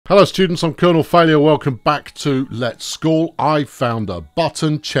Hello students, I'm Colonel Failure. Welcome back to Let's School. I found a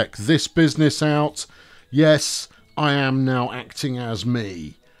button. Check this business out. Yes, I am now acting as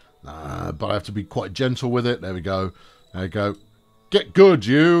me. But I have to be quite gentle with it. There we go. There we go. Get good,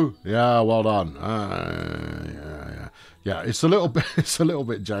 you. Yeah, well done. Yeah. It's a little bit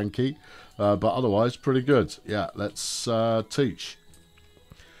janky, but otherwise pretty good. Yeah, let's teach.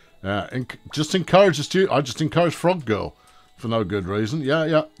 Just encourage the student. I just encourage Frog Girl. For no good reason.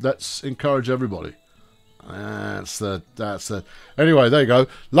 Yeah. Let's encourage everybody. That's the. Anyway, there you go.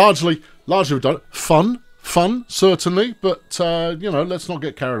 Largely we've done it. Fun, certainly. But let's not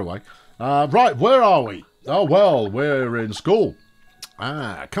get carried away. Right, where are we? Oh well, we're in school.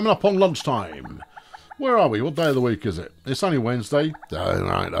 Coming up on lunchtime. Where are we? What day of the week is it? It's only Wednesday.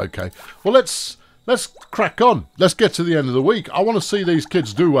 Right, okay. Well, let's crack on. Let's get to the end of the week. I want to see these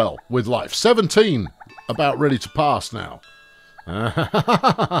kids do well with life. 17, about ready to pass now. Now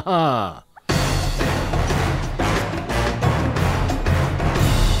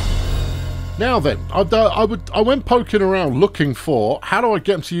then, I went poking around looking for how do I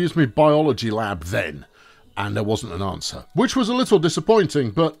get them to use my biology lab then, and there wasn't an answer, which was a little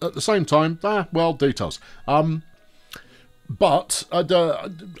disappointing. But at the same time, well, details. But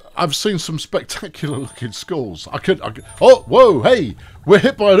I've seen some spectacular looking schools. Oh, whoa, hey, we're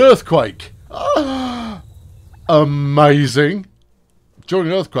hit by an earthquake. Amazing. During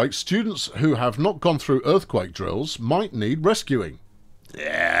an earthquake, students who have not gone through earthquake drills might need rescuing.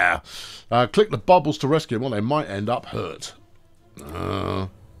 Yeah. Click the bubbles to rescue them, or they might end up hurt.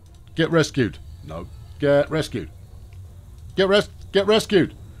 Get rescued. No. Get rescued. Get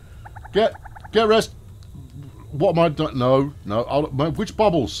rescued. Get What am I doing? No. Which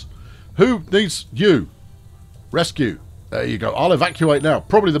bubbles? Who needs you? Rescue. There you go. I'll evacuate now.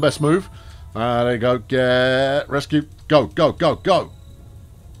 Probably the best move. There you go. Get rescued. Go.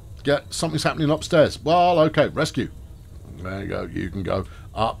 Something's happening upstairs. Well, okay. Rescue. There you go. You can go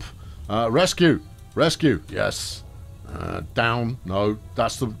up. Rescue. Yes. Down. No.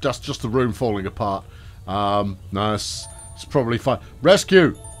 That's just the room falling apart. No, it's probably fine.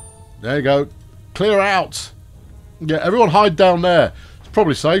 Rescue. There you go. Clear out. Yeah, everyone hide down there. It's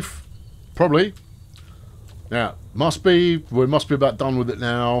probably safe. Probably. Yeah. We must be about done with it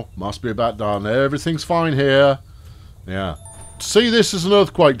now. Must be about done. Everything's fine here. Yeah. See this as an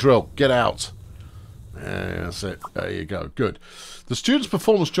earthquake drill. Get out. Yeah, that's it. There you go. Good. The students'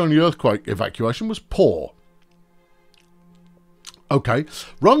 performance during the earthquake evacuation was poor. Okay.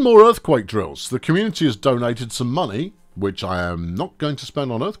 Run more earthquake drills. The community has donated some money, which I am not going to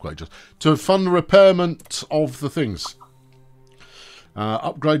spend on earthquake drills, to fund the repairment of the things.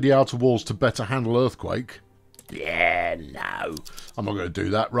 Upgrade the outer walls to better handle earthquake. Yeah, no. I'm not going to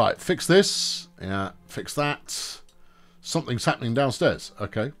do that. Right, fix this. Yeah, fix that. Something's happening downstairs.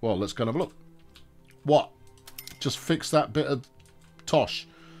 Okay, well, let's go and have a look. What? Just fix that bit of tosh.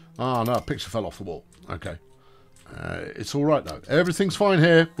 Oh, no, a picture fell off the wall. Okay. It's all right, though. Everything's fine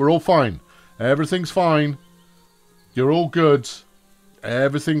here. We're all fine. Everything's fine. You're all good.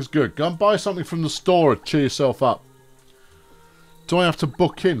 Everything's good. Go and buy something from the store and cheer yourself up. Do I have to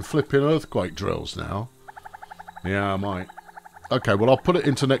book in flipping earthquake drills now? Yeah, I might. Okay, well, I'll put it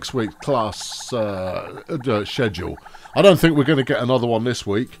into next week's class schedule. I don't think we're going to get another one this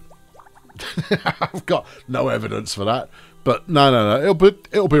week. I've got no evidence for that. But no.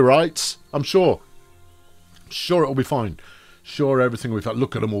 It'll be right. I'm sure. Sure it'll be fine. Sure everything we've had.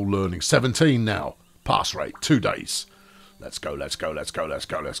 Look at them all learning. 17 now. Pass rate. 2 days. Let's go.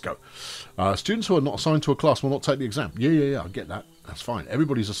 Students who are not assigned to a class will not take the exam. Yeah, I get that. That's fine.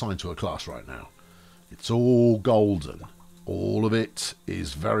 Everybody's assigned to a class right now. It's all golden. All of it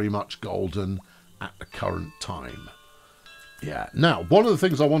is very much golden at the current time. Yeah. Now, one of the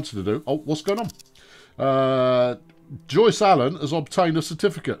things I wanted to do... Oh, what's going on? Joyce Allen has obtained a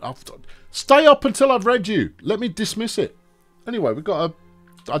certificate. Stay up until I've read you. Let me dismiss it. Anyway, we've got a...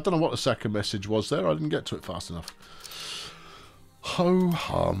 I don't know what the second message was there. I didn't get to it fast enough.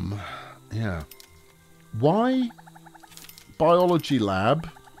 Ho-hum. Yeah. Why biology lab,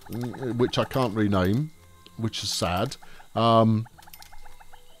 which I can't rename, which is sad.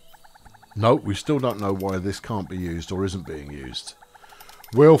 No, we still don't know why this can't be used or isn't being used.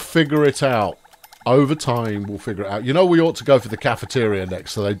 We'll figure it out. Over time, we'll figure it out. You know, we ought to go for the cafeteria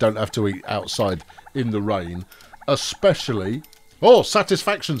next so they don't have to eat outside in the rain. Especially... Oh,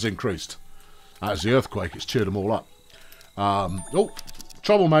 satisfaction's increased. That's the earthquake. It's cheered them all up. Oh,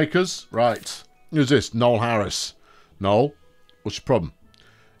 troublemakers. Right. Who's this? Noel Harris. Noel, what's your problem?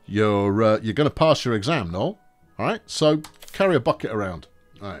 You're going to pass your exam, Noel. All right, so carry a bucket around.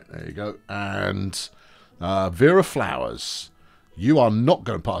 All right, there you go. And Vera Flowers. You are not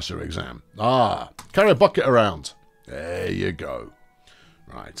going to pass your exam. Ah, carry a bucket around. There you go.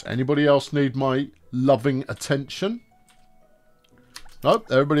 Right, anybody else need my loving attention? Nope,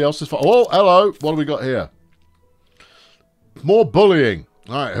 everybody else is fine. Oh, hello. What have we got here? More bullying.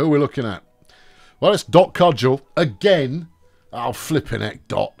 All right, who are we looking at? Well, it's Dot Cudgel. Again. Oh, flipping heck,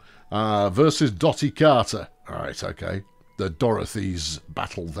 Dot. Versus Dotty Carter. All right, okay. The Dorothy's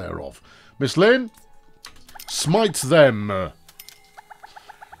battle thereof. Miss Lynn, smite them.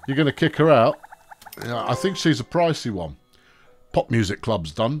 You're going to kick her out? Yeah, I think she's a pricey one. Pop music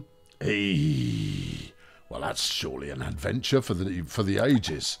club's done. Hey. Well, that's surely an adventure for the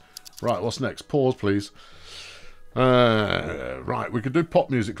ages. Right, what's next? Pause, please. Right, we could do pop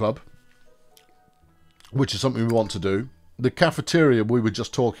music club, which is something we want to do. The cafeteria we were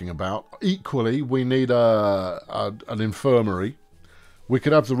just talking about. Equally, we need an infirmary. We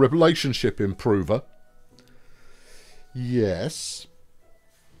could have the relationship improver. Yes.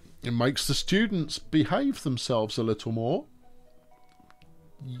 It makes the students behave themselves a little more.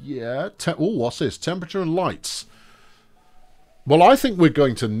 Yeah. Oh, what's this? Temperature and lights. Well, I think we're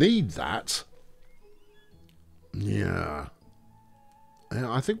going to need that. Yeah.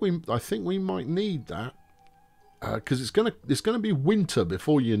 I think we might need that because it's gonna be winter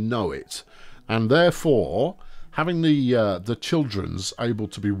before you know it, and therefore having the children's able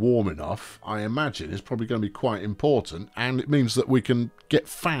to be warm enough, I imagine, is probably going to be quite important, and it means that we can get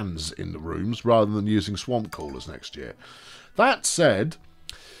fans in the rooms rather than using swamp coolers next year. That said.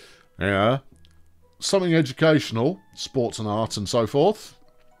 Yeah, something educational, sports and art and so forth.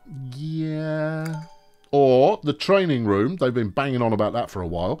 Yeah. Or the training room. They've been banging on about that for a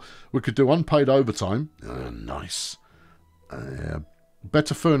while. We could do unpaid overtime. Nice.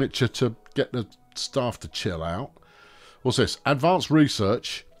 Better furniture to get the staff to chill out. What's this? Advanced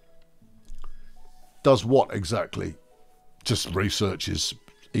research. Does what exactly? Just researches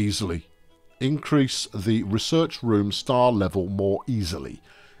easily. Increase the research room star level more easily.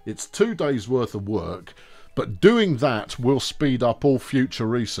 It's 2 days worth of work, but doing that will speed up all future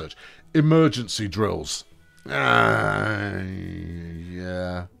research. Emergency drills. Yeah.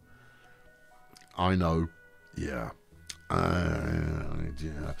 I know. Yeah.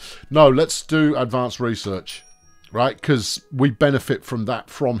 Yeah. No, let's do advanced research, right? Because we benefit from that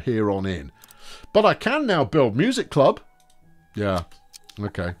from here on in. But I can now build music club. Yeah.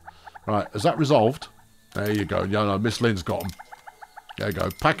 Okay. Right. Is that resolved? There you go. Yeah, no, Miss Lynn's got them. There you go.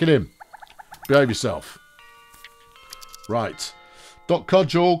 Pack it in. Behave yourself. Right. Dot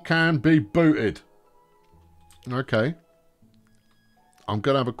Cudgel can be booted. Okay. I'm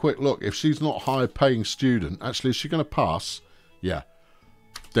going to have a quick look. If she's not a high paying student, actually, is she going to pass? Yeah.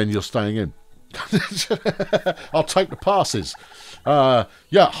 Then you're staying in. I'll take the passes. Yeah,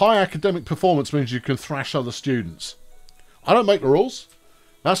 high academic performance means you can thrash other students. I don't make the rules.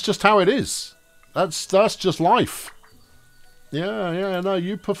 That's just how it is. That's just life. Yeah, no,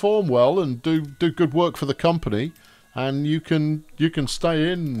 you perform well and do good work for the company, and you can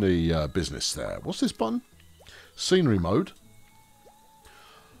stay in the business there. What's this button? Scenery mode.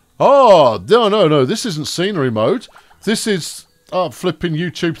 Oh, no, this isn't scenery mode. This is flipping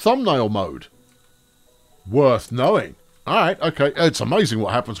YouTube thumbnail mode. Worth knowing. All right, okay. It's amazing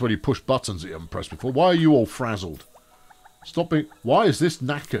what happens when you push buttons that you haven't pressed before. Why are you all frazzled? Stop being... Why is this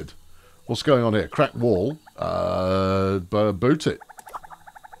knackered? What's going on here? Cracked wall. Boot it.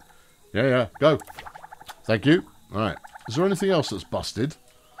 Yeah, go. Thank you. All right. Is there anything else that's busted?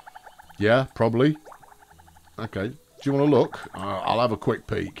 Yeah, probably. Okay. Do you want to look? I'll have a quick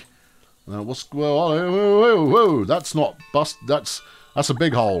peek. Whoa. That's not bust. That's a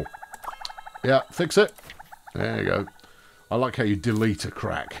big hole. Yeah, fix it. There you go. I like how you delete a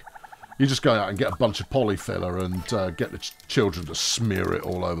crack. You just go out and get a bunch of polyfiller and get the children to smear it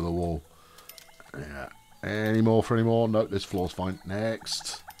all over the wall. Yeah. Any more for any more? No, this floor's fine.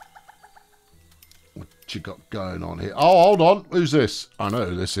 Next. What you got going on here? Oh, hold on. Who's this? I know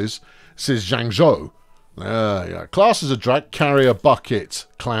who this is. This is Zhang Zhou. Yeah. Class is a drag. Carry a bucket,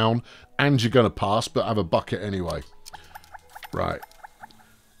 clown. And you're going to pass, but have a bucket anyway. Right.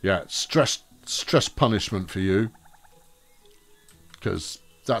 Yeah, stress punishment for you. Because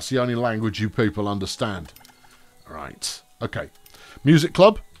that's the only language you people understand. Right. Okay. Music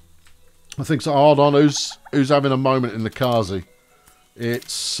club. I think so. Hold on. Who's having a moment in the Kazi?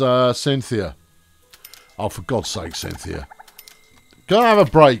 It's Cynthia. Oh, for God's sake, Cynthia. Go and have a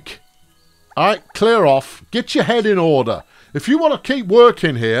break. Alright, clear off. Get your head in order. If you want to keep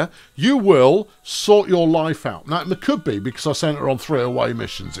working here, you will sort your life out. Now, it could be because I sent her on 3 away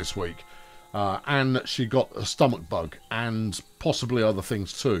missions this week. And she got a stomach bug. And possibly other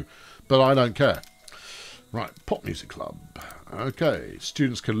things too. But I don't care. Right, pop music club. Okay,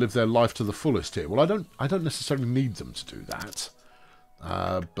 students can live their life to the fullest here. Well, I don't necessarily need them to do that,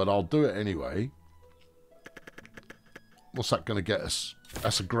 but I'll do it anyway. What's that going to get us?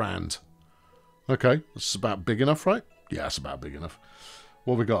 That's £1,000. Okay, that's about big enough, right? Yeah, that's about big enough.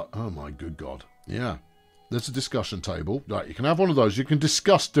 What have we got? Oh my good God! Yeah, there's a discussion table. Right, you can have one of those. You can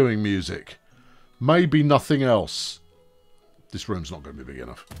discuss doing music. Maybe nothing else. This room's not going to be big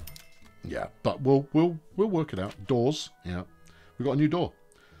enough. Yeah, but we'll work it out. Doors. Yeah, we got a new door.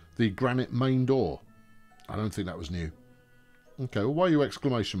 The granite main door. I don't think that was new. Okay, well, why are you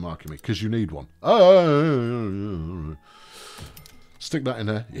exclamation marking me? Because you need one. Oh, stick that in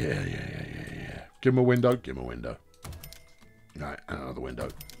there. Yeah. Give him a window. Give him a window. Right, another window.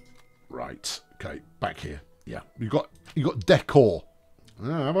 Right. Okay, back here. Yeah, you got decor.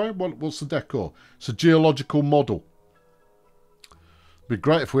 Have I? What's the decor? It's a geological model. It'd be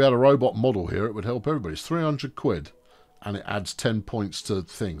great if we had a robot model here. It would help everybody. It's 300 quid, and it adds 10 points to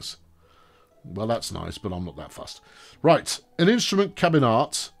things. Well, that's nice, but I'm not that fussed. Right, an instrument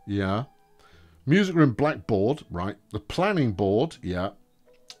cabinet. Yeah. Music room blackboard. Right. The planning board. Yeah.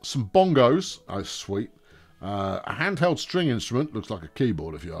 Some bongos. Oh, sweet. A handheld string instrument. Looks like a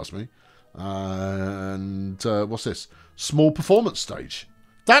keyboard, if you ask me. And what's this? Small performance stage.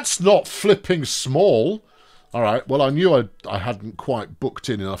 That's not flipping small. All right. Well, I knew I hadn't quite booked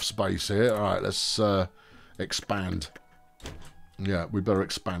in enough space here. All right. Let's expand. Yeah, we better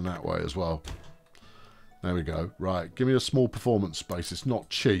expand that way as well. There we go. Right. Give me a small performance space. It's not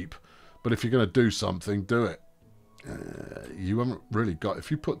cheap, but if you're going to do something, do it. You haven't really got...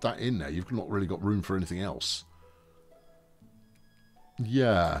 If you put that in there, you've not really got room for anything else.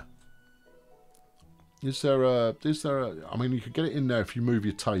 Yeah. Is there a... I mean, you could get it in there if you move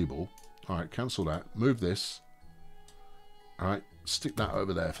your table. Alright, cancel that. Move this. Alright, stick that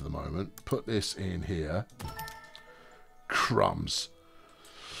over there for the moment. Put this in here. Crumbs.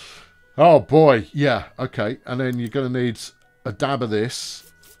 Oh, boy. Yeah, okay. And then you're going to need a dab of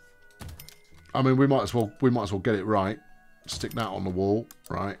this. I mean, we might as well get it right. Stick that on the wall,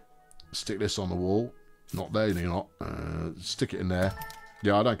 right? Stick this on the wall. Not there, you're not. Stick it in there.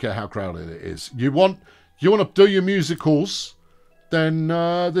 Yeah, I don't care how crowded it is. You want to do your musicals, then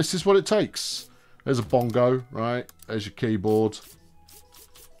this is what it takes. There's a bongo, right? There's your keyboard.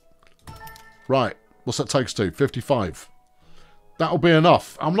 Right, what's that takes to? 55. That'll be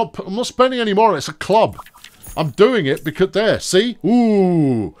enough. I'm not spending any more. It's a club. I'm doing it because there. See?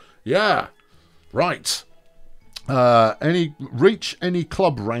 Ooh, yeah. Right. Reach any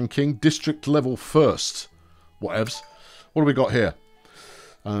club ranking district level first. Whatevs. What do we got here?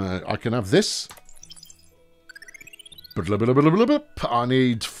 I can have this. I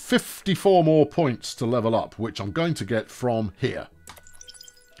need 54 more points to level up, which I'm going to get from here.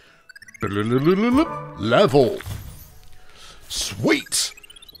 Level. Sweet.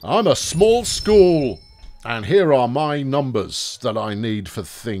 I'm a small school. And here are my numbers that I need for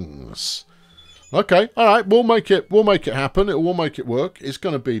things. Okay, all right, we'll make it happen. We'll make it work. It's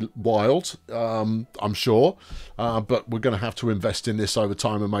going to be wild, I'm sure, but we're going to have to invest in this over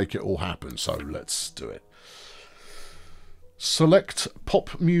time and make it all happen. So let's do it. Select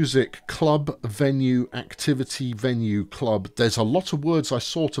pop music club venue activity venue club. There's a lot of words I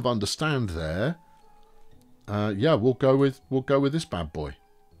sort of understand there. Yeah, we'll go with this bad boy.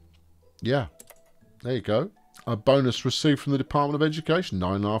 Yeah, there you go. A bonus received from the Department of Education,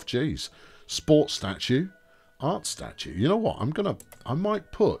 9.5 Gs. Sports statue, art statue. You know what? I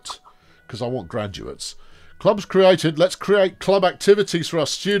might put, because I want graduates. Clubs created. Let's create club activities for our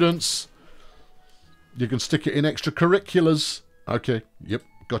students. You can stick it in extracurriculars. Okay. Yep.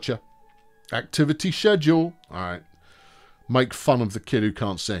 Gotcha. Activity schedule. All right. Make fun of the kid who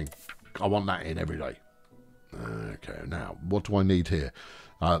can't sing. I want that in every day. Okay. Now, what do I need here?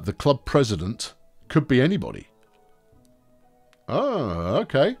 The club president could be anybody. Oh,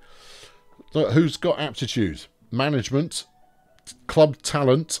 okay. So who's got aptitude? Management, club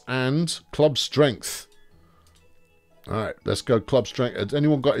talent, and club strength. All right, let's go club strength. Has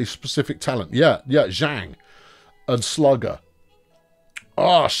anyone got any specific talent? Yeah, Zhang. And slugger.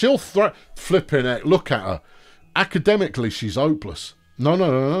 Oh, she'll flipping it. Look at her. Academically, she's hopeless.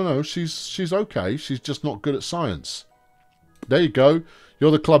 No. She's okay. She's just not good at science. There you go.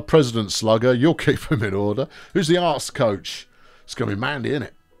 You're the club president, slugger. You'll keep him in order. Who's the arts coach? It's going to be Mandy, isn't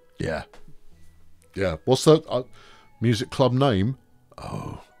it? Yeah. Yeah. What's the music club name?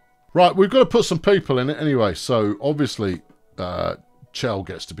 Oh. Right, we've got to put some people in it anyway. So, obviously, Chell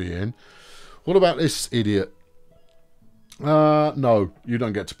gets to be in. What about this idiot? No, you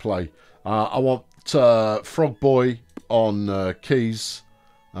don't get to play. I want Frog Boy on keys.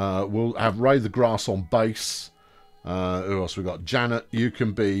 We'll have Ray the Grass on bass. Who else we got? Janet, you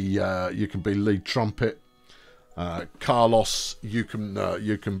can be lead trumpet. Carlos, you can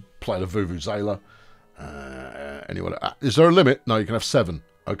play the vuvuzela. Anyone? Is there a limit? No, you can have 7.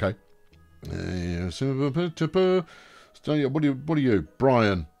 Okay. What are you,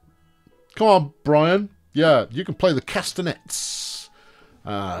 Brian? Come on, Brian. Yeah, you can play the castanets.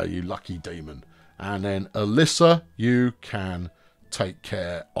 You lucky demon. And then Alyssa, you can take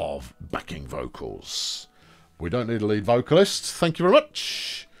care of backing vocals. We don't need a lead vocalist. Thank you very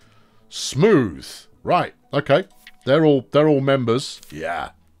much. Smooth. Right. Okay. They're all members.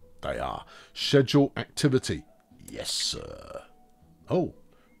 Yeah, they are. Schedule activity. Yes, sir. Oh,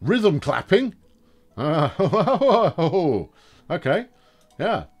 rhythm clapping. Okay.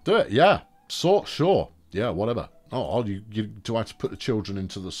 Yeah, do it. Yeah. Sure. Yeah, whatever. Oh, do I have to put the children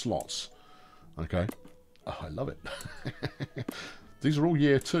into the slots? Okay. Oh, I love it. These are all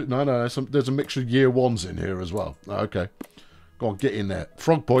year 2. No, there's a mixture of year 1s in here as well. Okay. Go on, get in there.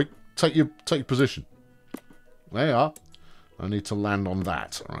 Frog Boy, take your position. There you are. I need to land on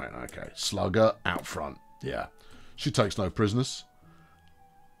that. All right, okay. Slugger out front. Yeah. She takes no prisoners.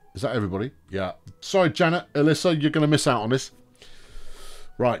 Is that everybody? Yeah. Sorry, Janet, Alyssa, you're going to miss out on this.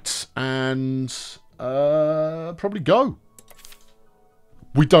 Right, and probably go.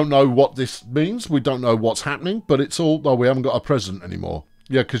 We don't know what this means. We don't know what's happening, but it's all... Oh, we haven't got a president anymore.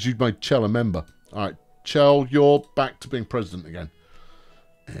 Yeah, because you made Chell a member. All right, Chell, you're back to being president again.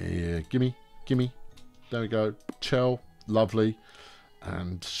 Gimme. There we go. Chell, lovely.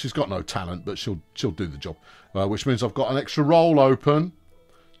 And she's got no talent, but she'll do the job. Which means I've got an extra role open.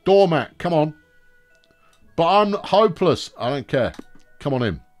 Doormat, come on. But I'm hopeless. I don't care. Come on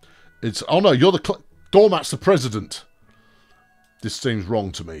in. Oh no, you're the... Doormat's the president. This seems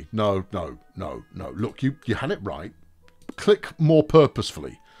wrong to me. No. Look, you had it right. Click more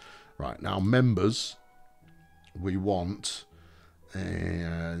purposefully. Right, now members. We want...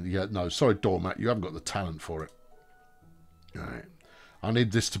 yeah, no, sorry, Doormat. You haven't got the talent for it. All right. I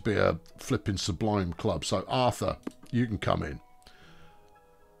need this to be a flipping sublime club. So, Arthur, you can come in.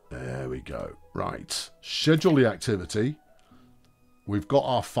 There we go. Right. Schedule the activity. We've got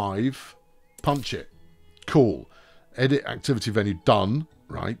our 5. Punch it. Cool. Edit activity venue done.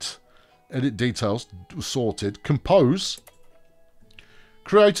 Right. Edit details sorted. Compose.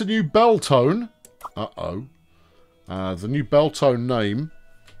 Create a new bell tone. Uh-oh. The new bell tone name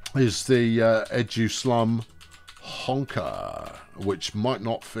is the Edu-Slum Honker, which might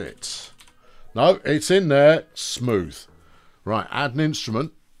not fit. No, it's in there. Smooth. Right, add an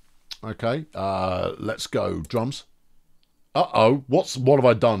instrument. Okay, let's go. Drums. Uh-oh, what have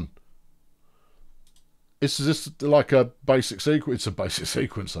I done? Is this like a basic sequence? It's a basic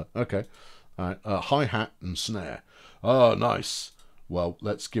sequencer. Okay. All right, hi-hat and snare. Oh, nice. Well,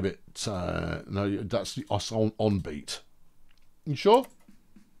 let's give it... no, that's us on beat. You sure?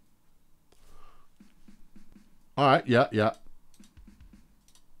 All right, yeah.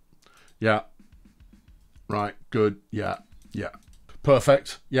 Yeah. Right, good. Yeah.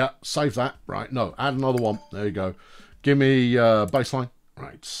 Perfect. Yeah, save that. Right, no, add another one. There you go. Give me bass line.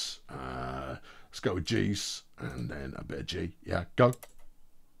 Right. Let's go with G's and then a bit of G. Yeah, go.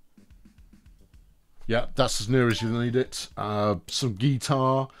 Yeah, that's as near as you need it. Some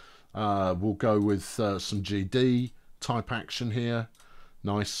guitar. We'll go with some GD type action here.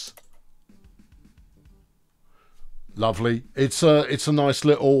 Nice. Lovely. It's a nice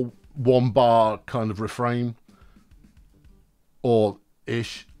little 1-bar kind of refrain. Or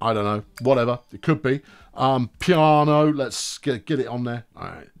ish. I don't know. Whatever. It could be. Piano. Let's get it on there. All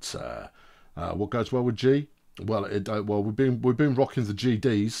right. What goes well with G? Well, we've been rocking the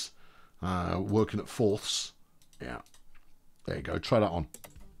GDs. Working at fourths. Yeah. There you go. Try that on.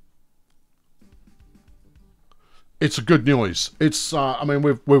 It's a good noise. It's I mean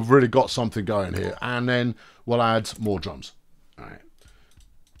we've really got something going here. And then we'll add more drums. All right.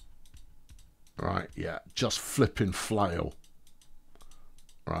 Right, yeah. Just flipping flail.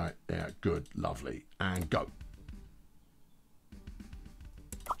 Right, yeah, good, lovely. And go.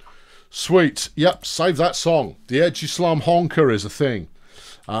 Sweet. Yep, save that song. The Edu-Slum Honker is a thing.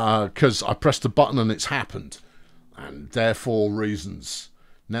 Because I pressed a button and it's happened. And therefore reasons.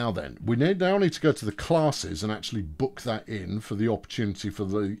 Now then, we now need to go to the classes and actually book that in for the opportunity for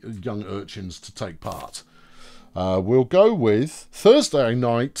the young urchins to take part. We'll go with Thursday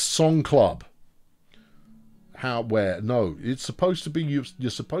night song club. How, where? No, it's supposed to be,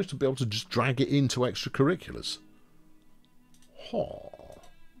 you're supposed to be able to just drag it into extracurriculars. Oh.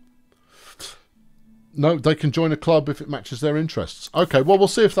 No, they can join a club if it matches their interests. Okay, well, we'll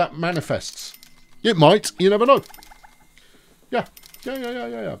see if that manifests. It might. You never know. Yeah,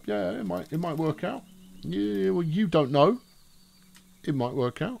 it might work out. Yeah, well, you don't know. It might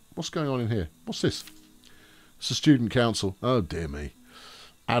work out. What's going on in here? What's this? It's a student council. Oh, dear me.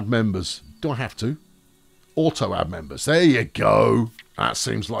 Add members. Do I have to? Auto add members. There you go. That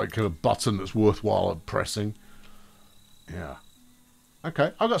seems like a button that's worthwhile pressing. Yeah.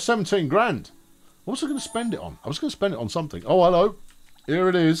 Okay, I got 17 grand. What was I going to spend it on? I was going to spend it on something. Oh, hello. Here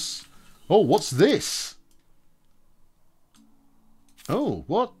it is. Oh, what's this? Oh,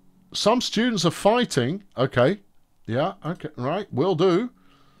 what? Some students are fighting. Okay. Yeah, okay. Right, will do.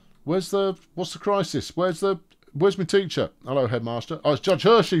 What's the crisis? Where's my teacher? Hello, headmaster. Oh, it's Judge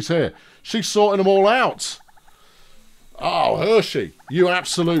Hershey's here. She's sorting them all out. Oh, Hershey, you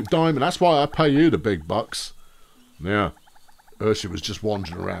absolute diamond. That's why I pay you the big bucks. Yeah. Hershey was just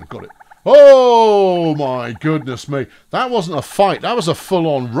wandering around. Got it. Oh, my goodness me. That wasn't a fight. That was a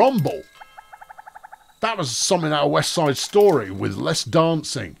full-on rumble. That was something out of West Side Story with less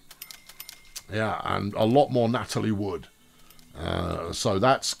dancing. Yeah, and a lot more Natalie Wood. So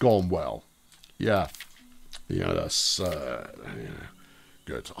that's gone well. Yeah. Yeah, that's yeah.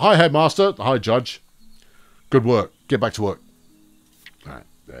 Good. Hi, headmaster. Hi, judge. Good work. Get back to work. All right,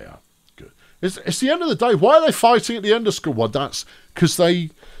 there you are. Good. It's the end of the day. Why are they fighting at the end of school? Well, that's because they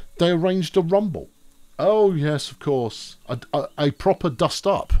arranged a rumble. Oh yes, of course. A proper dust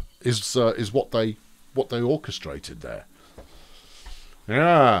up is what they orchestrated there.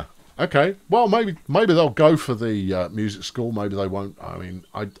 Yeah. Okay. Well, maybe they'll go for the music school. Maybe they won't. I mean,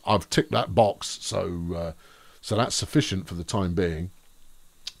 I've ticked that box, so that's sufficient for the time being.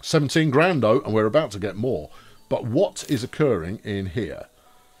 17 grand though, and we're about to get more. But what is occurring in here?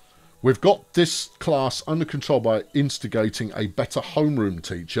 We've got this class under control by instigating a better homeroom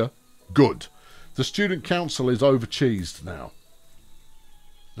teacher. Good. The student council is over-cheesed now.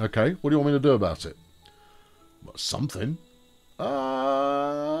 Okay, what do you want me to do about it? Well, something.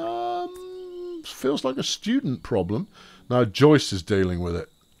 Feels like a student problem. No, Joyce is dealing with it.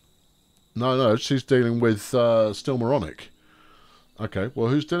 No, she's dealing with Still Moronic. Okay, well,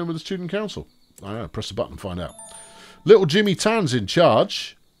 who's dealing with the student council? I don't know, press the button and find out. Little Jimmy Tan's in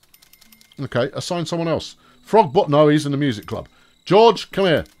charge. Okay, assign someone else. Frogbot, no, he's in the music club. George, come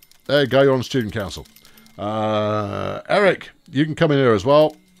here. There you go, you're on the student council. Eric, you can come in here as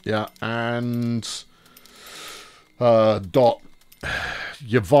well. Yeah, and Dot,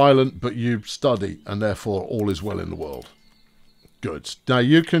 you're violent, but you study, and therefore all is well in the world. Good. Now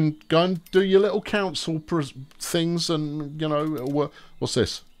you can go and do your little council things, and, you know, what's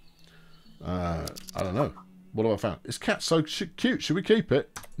this? I don't know. What have I found? This cat's so cute. Should we keep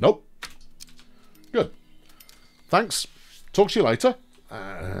it? Nope. Good. Thanks. Talk to you later.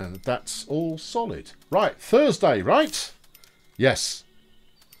 And that's all solid. Right, Thursday, right? Yes.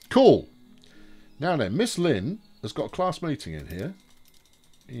 Cool. Now then, Miss Lynn has got a class meeting in here.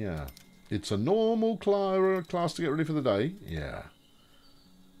 Yeah. It's a normal class to get ready for the day. Yeah.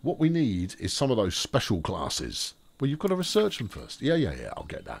 What we need is some of those special classes. Well, you've got to research them first. Yeah, I'll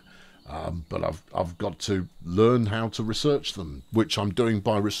get that. But I've got to learn how to research them, which I'm doing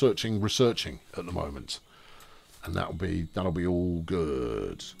by researching at the moment. And that'll be all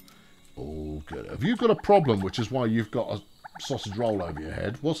good. All good. Have you got a problem, which is why you've got a sausage roll over your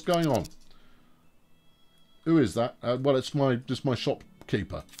head? What's going on? Who is that? Well, it's my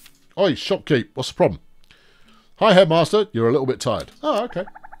shopkeeper. Oi, shopkeep, what's the problem? Hi, headmaster, you're a little bit tired. Oh, okay.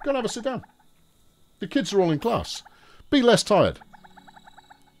 Go and have a sit down. The kids are all in class. Be less tired.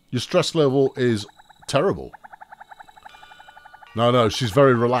 Your stress level is terrible. No, she's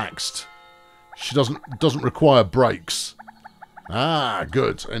very relaxed. She doesn't require breaks. Ah,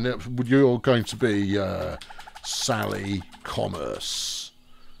 good. And you're going to be Sally Commerce.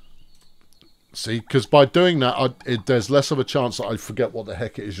 See, because by doing that, there's less of a chance that I forget what the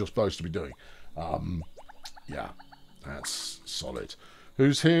heck it is you're supposed to be doing. Yeah, that's solid.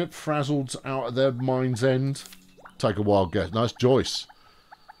 Who's here? Frazzled out at their mind's end? Take a wild guess. No, it's Joyce.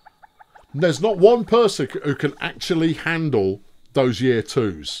 There's not one person who can actually handle those year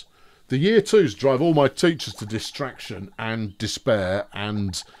twos. The year twos drive all my teachers to distraction and despair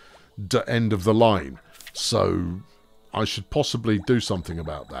and the end of the line. So I should possibly do something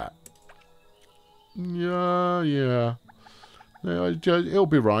about that. Yeah. It'll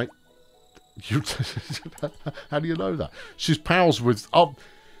be right. How do you know that? She's pals with...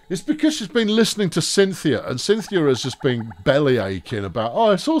 it's because she's been listening to Cynthia, and Cynthia has just been belly aching about,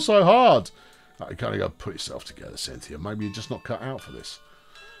 oh, it's all so hard. You kind of got to put yourself together, Cynthia. Maybe you're just not cut out for this.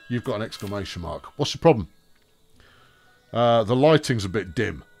 You've got an exclamation mark. What's your problem? The lighting's a bit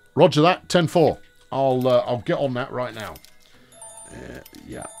dim. Roger that. 10-4. I'll get on that right now.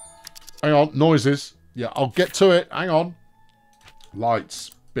 Yeah. Hang on. Noises. Yeah, I'll get to it. Hang on.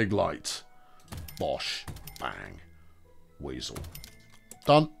 Lights. Big light. Bosh. Bang. Weasel.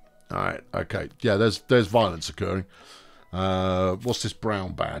 Done. Alright, okay. Yeah, there's violence occurring. What's this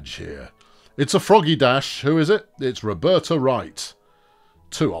brown badge here? It's a Froggy Dash. Who is it? It's Roberta Wright.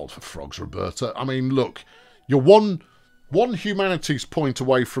 Too old for frogs, Roberta. I mean, look. You're one humanities point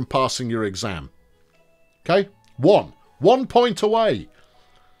away from passing your exam. Okay? One. 1 point away.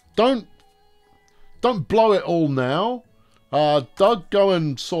 Don't blow it all now. Doug, go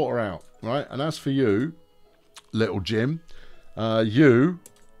and sort her out. Right? And as for you, little Jim, his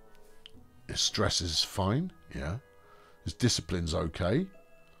stress is fine. Yeah. His discipline's okay.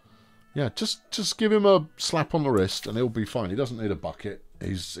 Yeah, just give him a slap on the wrist and he'll be fine. He doesn't need a bucket.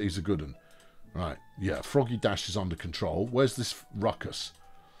 He's a good one. Right. Yeah, Froggy Dash is under control. Where's this ruckus?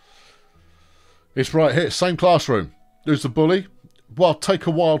 It's right here. Same classroom. Who's the bully? Well, take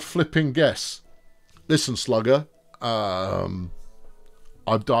a wild flipping guess. Listen, Slugger. I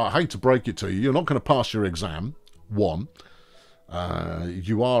hate to break it to you. You're not going to pass your exam. One.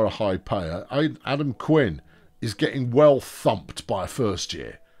 You are a high payer. Adam Quinn is getting well thumped by a first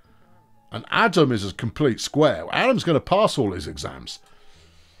year. And Adam is a complete square. Adam's going to pass all his exams.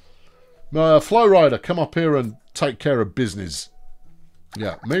 Flow Rider, come up here and take care of business.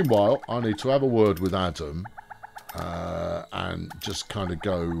 Yeah, meanwhile, I need to have a word with Adam. And just kind of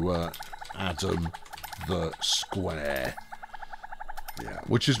go, Adam the Square. Yeah,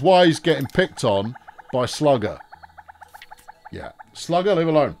 which is why he's getting picked on by Slugger. Yeah, Slugger, leave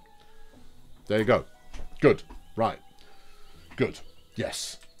alone. There you go. Good. Right. Good.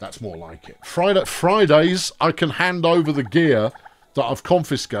 Yes, that's more like it. Fridays, I can hand over the gear that I've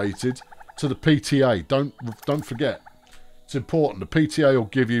confiscated to the PTA. Don't forget. It's important. The PTA will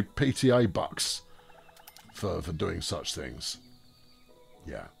give you PTA bucks for doing such things.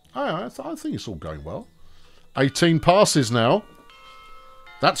 Yeah. I think it's all going well. 18 passes now.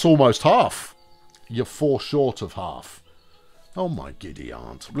 That's almost half. You're 4 short of half. Oh, my giddy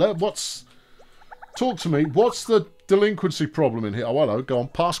aunt. Talk to me. What's the delinquency problem in here? Oh, hello. Go on.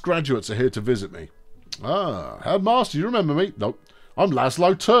 Past graduates are here to visit me. Ah, headmaster, you remember me? Nope. I'm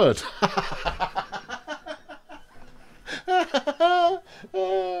Laszlo Turd.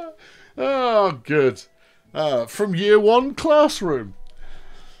 Oh, good. From year 1 classroom.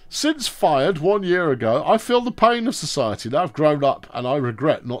 Since fired 1 year ago, I feel the pain of society. Now I've grown up and I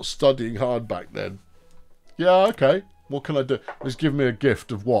regret not studying hard back then. Yeah, okay. What can I do? Just give me a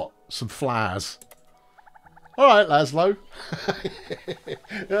gift of what? Some flowers. All right, Laszlo.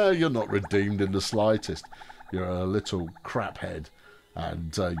 You're not redeemed in the slightest. You're a little craphead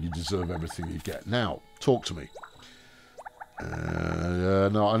and you deserve everything you get. Now, talk to me.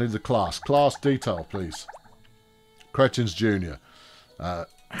 No, I need the class. Class detail, please. Cretins Jr.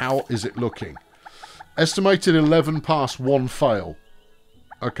 How is it looking? Estimated 11 pass, 1 fail.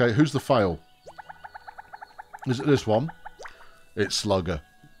 Okay, who's the fail? Is it this one? It's Slugger.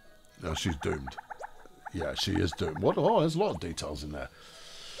 No, she's doomed. Yeah, she is doomed. What? Oh, there's a lot of details in there.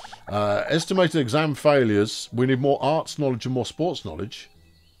 Estimated exam failures. We need more arts knowledge and more sports knowledge.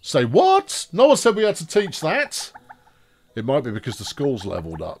 Say what? No one said we had to teach that. It might be because the school's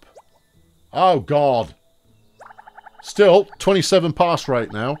leveled up. Oh, God. Still, 27 pass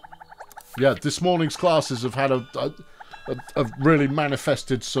rate now. Yeah, this morning's classes have had have really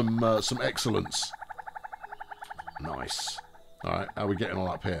manifested some excellence. Nice. All right, how are we getting on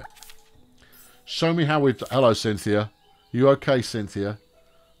up here? Show me how we've... Hello, Cynthia. You okay, Cynthia?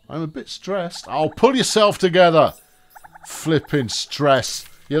 I'm a bit stressed. Oh, pull yourself together. Flipping stress.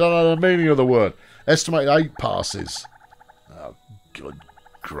 You don't know the meaning of the word. Estimate 8 passes. Oh, good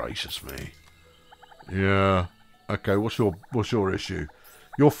gracious me. Yeah. Okay, what's your issue?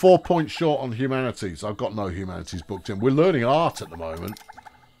 You're 4 points short on humanities. I've got no humanities booked in. We're learning art at the moment.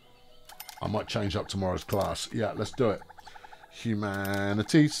 I might change up tomorrow's class. Yeah, let's do it.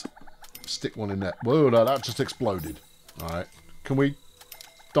 Humanities. Stick one in there. Whoa, no, that just exploded. All right. Can we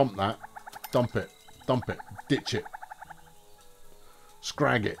dump that? Dump it. Dump it. Ditch it.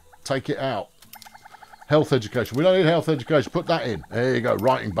 Scrag it. Take it out. Health education. We don't need health education. Put that in. There you go.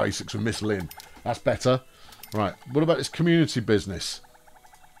 Writing basics with Miss Lynn. That's better. Right. What about this community business?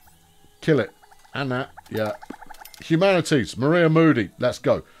 Kill it. And that. Yeah. Humanities. Maria Moody. Let's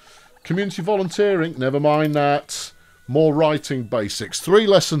go. Community volunteering. Never mind that. More writing basics. 3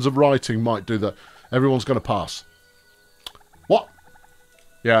 lessons of writing might do that. Everyone's going to pass. What?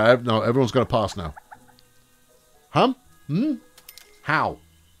 Yeah, no, everyone's going to pass now. Huh? How?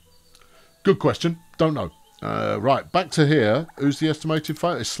 Good question. Don't know. Right, back to here. Who's the estimated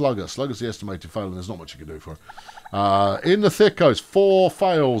fail? It's Slugger. Slugger's the estimated fail, and there's not much you can do for it. In the thickos, 4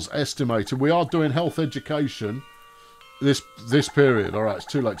 fails estimated. We are doing health education this period. All right, it's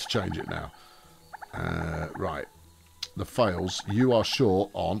too late to change it now. Right. The fails. You are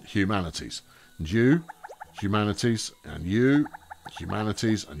short on humanities. And you, humanities, and you,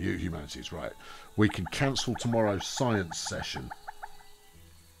 humanities, and you, humanities. Right. We can cancel tomorrow's science session.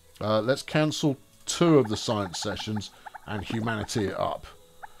 Let's cancel 2 of the science sessions and humanity it up.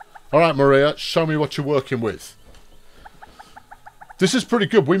 All right, Maria, show me what you're working with. This is pretty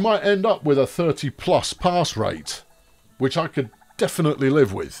good. We might end up with a 30+ pass rate, which I could definitely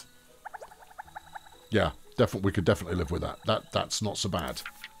live with. Yeah, we could definitely live with that. That's not so bad.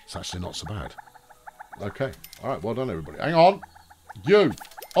 It's actually not so bad. Okay. All right, well done, everybody. Hang on. You.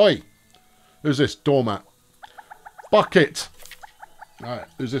 Oi. Who's this? Doormat. Bucket. All right,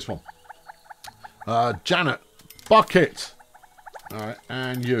 who's this one? Janet. Bucket. All right,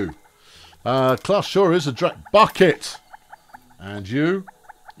 and you. Class sure is a bucket. And you.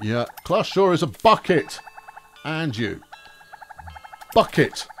 Yeah, class sure is a bucket. And you.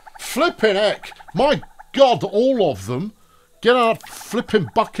 Bucket. Flipping heck. My God, all of them. Get out, flipping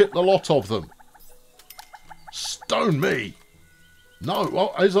bucket, the lot of them. Stone me. No,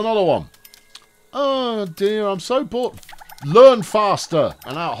 well, here's another one. Oh dear, I'm so bored. Learn faster.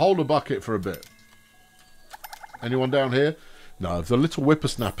 And out, hold a bucket for a bit. Anyone down here? No, the little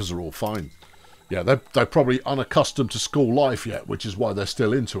whippersnappers are all fine. Yeah, they're probably unaccustomed to school life yet, which is why they're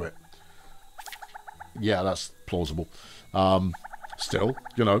still into it. Yeah, that's plausible. Still,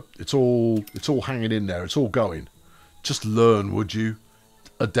 you know, it's all hanging in there. It's all going. Just learn, would you,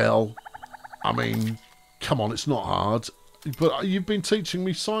 Adele? I mean, come on, it's not hard. But you've been teaching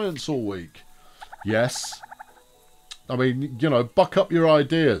me science all week. Yes. I mean, you know, buck up your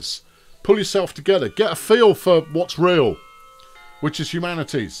ideas. Pull yourself together. Get a feel for what's real, which is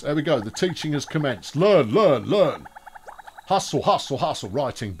humanities. There we go. The teaching has commenced. Learn, learn, learn. Hustle, hustle, hustle.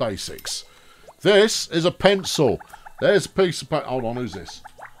 Writing basics. This is a pencil. There's a piece of paper. Hold on, who's this?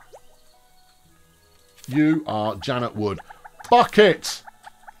 You are Janet Wood. Bucket!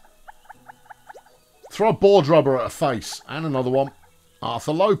 Throw a board rubber at her face. And another one.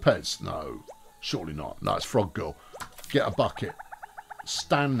 Arthur Lopez. No, surely not. No, it's Frog Girl. Get a bucket.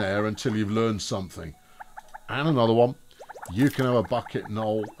 Stand there until you've learned something. And another one. You can have a bucket,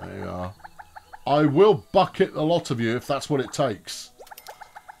 Noel. There you are. I will bucket a lot of you if that's what it takes.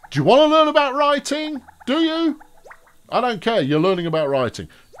 Do you want to learn about writing? Do you? I don't care. You're learning about writing.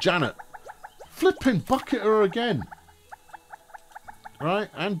 Janet. Flipping bucket her again. Right?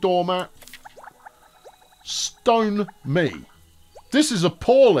 And doormat. Stone me. This is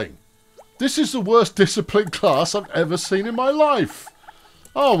appalling. This is the worst discipline class I've ever seen in my life.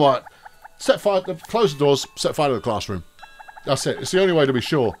 Oh my. Set fire. Close the doors. Set fire to the classroom. That's it. It's the only way to be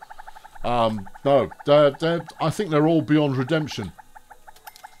sure. No. I think they're all beyond redemption.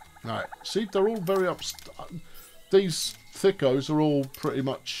 Right. See, they're all very these thickos are all pretty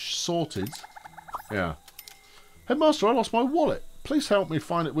much sorted. Yeah. Headmaster, I lost my wallet. Please help me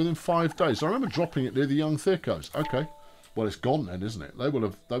find it within 5 days. I remember dropping it near the young thickos. Okay. Well, it's gone then, isn't it? They will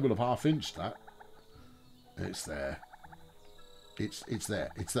have half-inched that. It's there. It's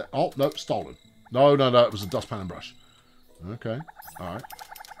there. It's there. Oh, no, stolen. No, it was a dustpan and brush. Okay. All right.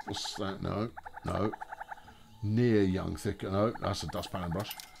 What's that? No. Near young thicko. No, that's a dustpan and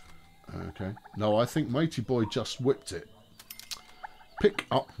brush. Okay. No, I think Matey Boy just whipped it. Pick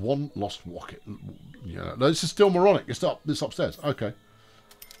up one lost wallet. Yeah, no, this is still moronic. It's upstairs. Okay.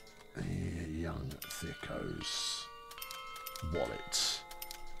 Young thickos. Wallet.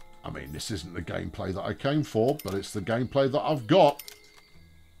 I mean, this isn't the gameplay that I came for, but it's the gameplay that I've got.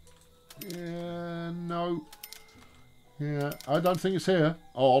 Yeah, no. Yeah, I don't think it's here.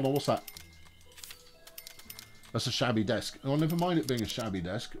 Oh, hold on, what's that? That's a shabby desk. Oh, never mind it being a shabby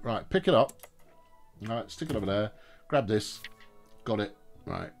desk. Right, pick it up. Right, stick it over there. Grab this. Got it.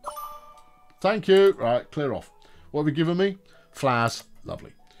 Right. Thank you. Right, clear off. What have you given me? Flowers.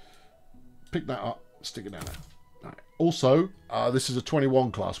 Lovely. Pick that up. Stick it down there. Right. Also, this is a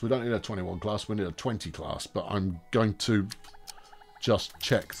 21 class. We don't need a 21 class. We need a 20 class. But I'm going to just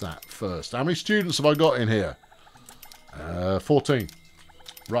check that first. How many students have I got in here? 14.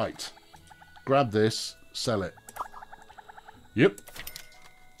 Right. Grab this. Sell it. Yep.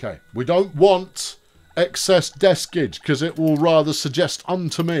 Okay. We don't want excess deskage because it will rather suggest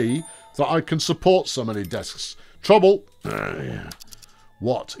unto me that I can support so many desks. Trouble. Yeah.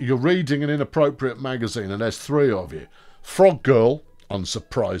 What? You're reading an inappropriate magazine and there's 3 of you. Frog Girl,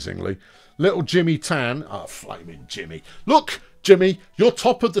 unsurprisingly. Little Jimmy Tan. Oh, flaming Jimmy. Look, Jimmy, you're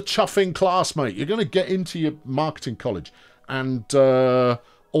top of the chuffing class, mate. You're going to get into your marketing college. And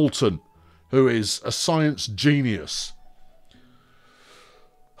Alton, who is a science genius.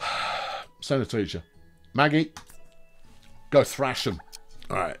 Send a teacher. Maggie, go thrash them.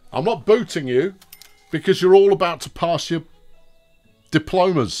 All right. I'm not booting you. Because you're all about to pass your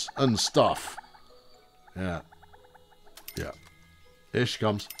diplomas and stuff. Yeah. Yeah. Here she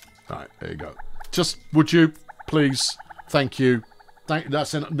comes. All right, there you go. Just, would you, please? Thank you.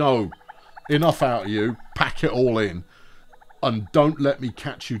 That's enough. No. Enough out of you. Pack it all in. And don't let me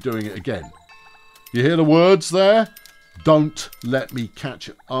catch you doing it again. You hear the words there? Don't let me catch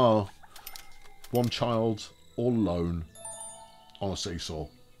it. Oh. One child, all alone, on a seesaw.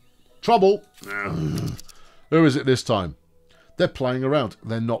 Trouble! Who is it this time? They're playing around.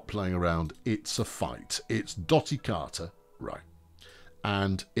 They're not playing around. It's a fight. It's Dottie Carter. Right.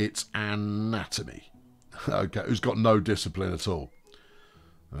 And it's anatomy. Okay, who's got no discipline at all.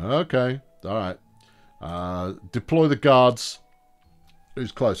 Okay, all right. Deploy the guards.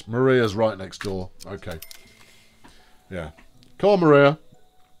 Who's close? Maria's right next door. Okay. Yeah. Come on, Maria.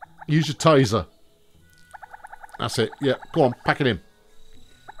 Use your taser. That's it. Yeah, go on, pack it in.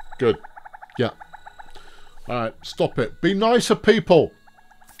 Good. Yeah. Alright, stop it. Be nicer, people.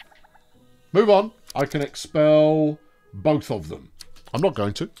 Move on. I can expel both of them. I'm not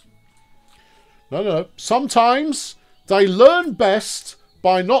going to. No. Sometimes they learn best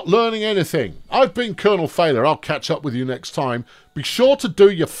by not learning anything. I've been Colonel Failure. I'll catch up with you next time. Be sure to do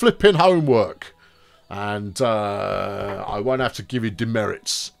your flipping homework. And I won't have to give you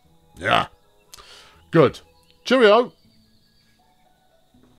demerits. Yeah. Good. Cheerio.